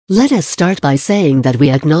Let us start by saying that we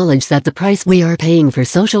acknowledge that the price we are paying for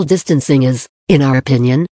social distancing is, in our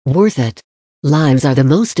opinion, worth it. Lives are the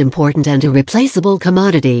most important and irreplaceable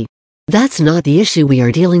commodity. That's not the issue we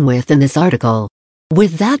are dealing with in this article.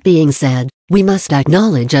 With that being said, we must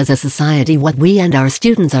acknowledge as a society what we and our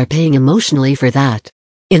students are paying emotionally for that.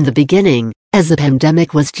 In the beginning, as the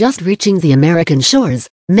pandemic was just reaching the American shores,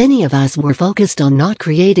 many of us were focused on not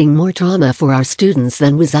creating more trauma for our students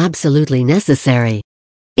than was absolutely necessary.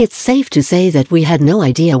 It's safe to say that we had no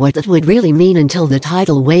idea what that would really mean until the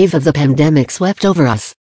tidal wave of the pandemic swept over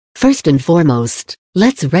us. First and foremost,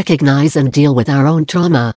 let's recognize and deal with our own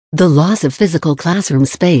trauma, the loss of physical classroom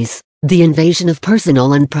space, the invasion of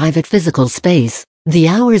personal and private physical space, the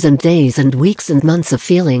hours and days and weeks and months of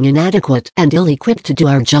feeling inadequate and ill-equipped to do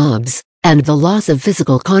our jobs, and the loss of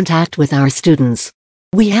physical contact with our students.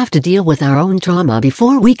 We have to deal with our own trauma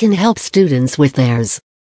before we can help students with theirs.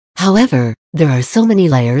 However, there are so many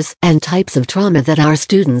layers and types of trauma that our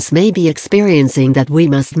students may be experiencing that we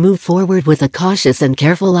must move forward with a cautious and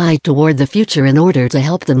careful eye toward the future in order to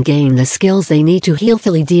help them gain the skills they need to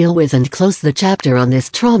healthily deal with and close the chapter on this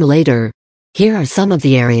trauma later. Here are some of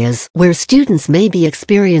the areas where students may be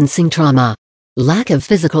experiencing trauma. Lack of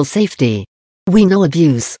physical safety. We know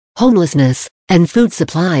abuse, homelessness, and food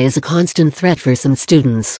supply is a constant threat for some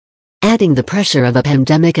students. Adding the pressure of a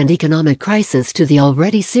pandemic and economic crisis to the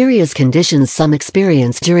already serious conditions some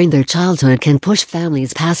experience during their childhood can push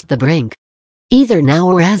families past the brink. Either now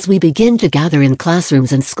or as we begin to gather in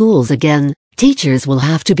classrooms and schools again, teachers will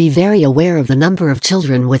have to be very aware of the number of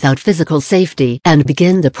children without physical safety and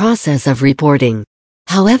begin the process of reporting.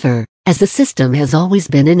 However, as the system has always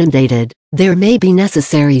been inundated, there may be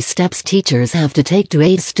necessary steps teachers have to take to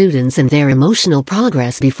aid students in their emotional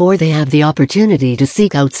progress before they have the opportunity to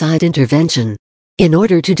seek outside intervention. In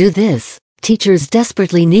order to do this, teachers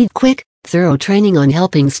desperately need quick, thorough training on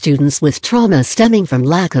helping students with trauma stemming from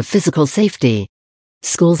lack of physical safety.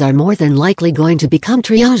 Schools are more than likely going to become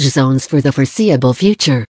triage zones for the foreseeable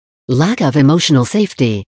future. Lack of emotional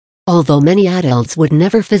safety. Although many adults would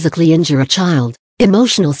never physically injure a child,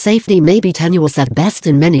 emotional safety may be tenuous at best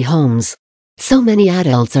in many homes. So many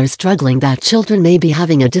adults are struggling that children may be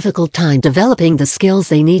having a difficult time developing the skills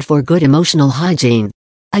they need for good emotional hygiene.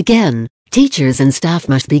 Again, teachers and staff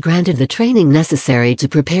must be granted the training necessary to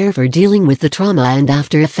prepare for dealing with the trauma and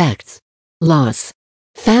after effects. Loss.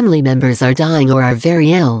 Family members are dying or are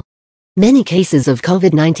very ill. Many cases of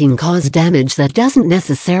COVID-19 cause damage that doesn't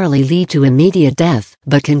necessarily lead to immediate death,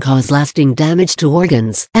 but can cause lasting damage to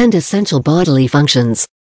organs and essential bodily functions.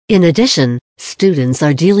 In addition, students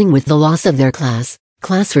are dealing with the loss of their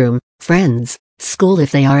classroom, friends, school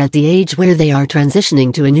if they are at the age where they are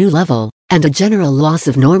transitioning to a new level, and a general loss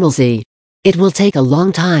of normalcy. It will take a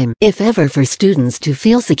long time, if ever, for students to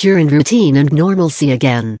feel secure in routine and normalcy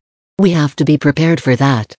again. We have to be prepared for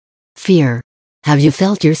that. Fear. Have you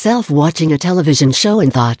felt yourself watching a television show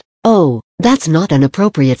and thought, "Oh, that's not an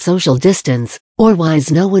appropriate social distance," or "Why is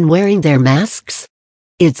no one wearing their masks?"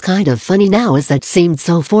 It's kind of funny now as that seemed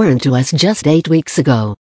so foreign to us just 8 weeks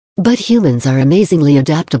ago. But humans are amazingly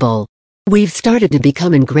adaptable. We've started to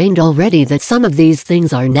become ingrained already that some of these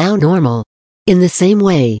things are now normal. In the same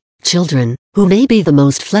way, children, who may be the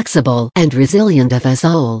most flexible and resilient of us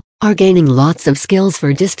all, are gaining lots of skills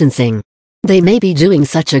for distancing. They may be doing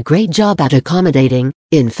such a great job at accommodating,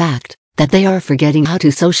 in fact, that they are forgetting how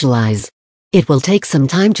to socialize. It will take some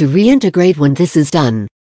time to reintegrate when this is done.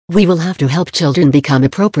 We will have to help children become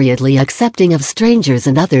appropriately accepting of strangers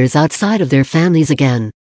and others outside of their families again.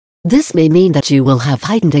 This may mean that you will have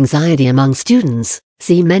heightened anxiety among students,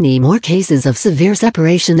 see many more cases of severe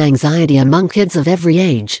separation anxiety among kids of every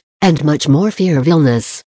age, and much more fear of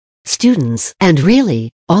illness. Students, and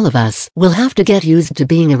really, all of us, will have to get used to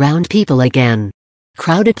being around people again.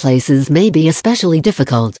 Crowded places may be especially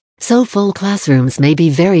difficult, so full classrooms may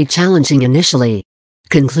be very challenging initially.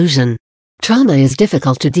 Conclusion. Trauma is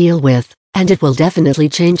difficult to deal with, and it will definitely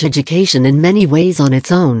change education in many ways on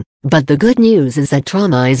its own, but the good news is that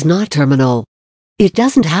trauma is not terminal. It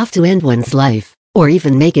doesn't have to end one's life, or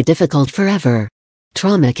even make it difficult forever.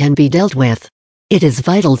 Trauma can be dealt with. It is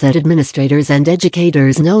vital that administrators and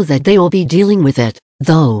educators know that they will be dealing with it,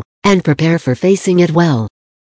 though, and prepare for facing it well.